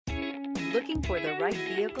Looking for the right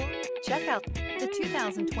vehicle? Check out the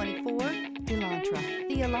 2024 Elantra.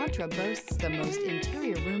 The Elantra boasts the most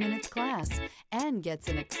interior room in its class and gets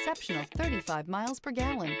an exceptional 35 miles per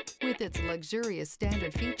gallon. With its luxurious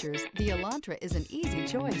standard features, the Elantra is an easy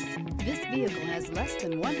choice. This vehicle has less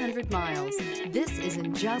than 100 miles. This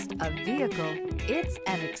isn't just a vehicle, it's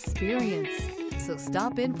an experience. So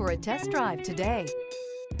stop in for a test drive today.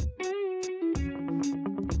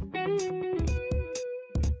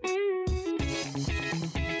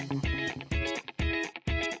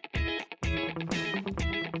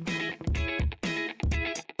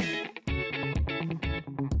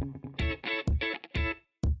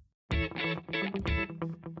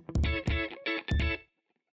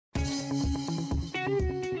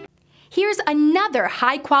 Here's another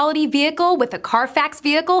high-quality vehicle with a Carfax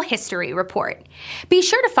Vehicle History Report. Be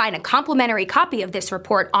sure to find a complimentary copy of this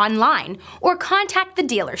report online or contact the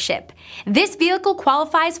dealership. This vehicle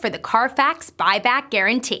qualifies for the Carfax Buyback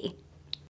Guarantee.